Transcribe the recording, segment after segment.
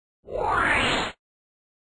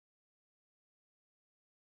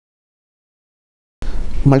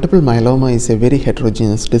Multiple myeloma is a very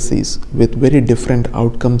heterogeneous disease with very different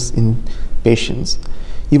outcomes in patients.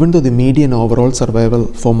 Even though the median overall survival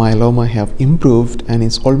for myeloma have improved and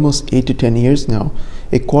is almost 8 to 10 years now,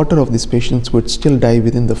 a quarter of these patients would still die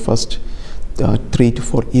within the first 3 to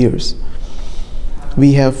 4 years.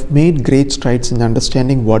 We have made great strides in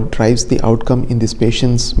understanding what drives the outcome in these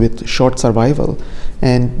patients with short survival,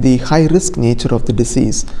 and the high risk nature of the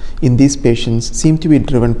disease in these patients seem to be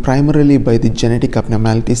driven primarily by the genetic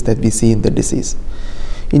abnormalities that we see in the disease.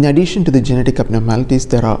 In addition to the genetic abnormalities,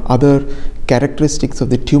 there are other characteristics of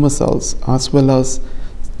the tumor cells as well as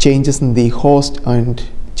changes in the host and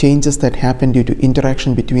changes that happen due to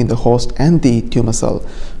interaction between the host and the tumor cell,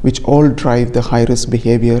 which all drive the high-risk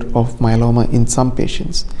behavior of myeloma in some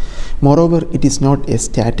patients. Moreover, it is not a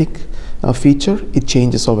static feature, it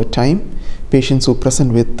changes over time. Patients who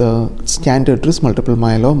present with standard risk multiple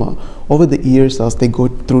myeloma over the years as they go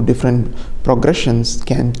through different progressions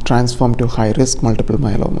can transform to high-risk multiple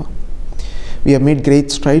myeloma. We have made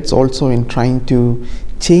great strides also in trying to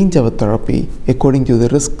change our therapy according to the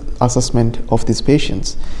risk assessment of these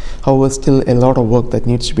patients. However, still a lot of work that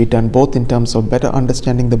needs to be done, both in terms of better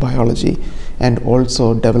understanding the biology and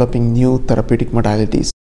also developing new therapeutic modalities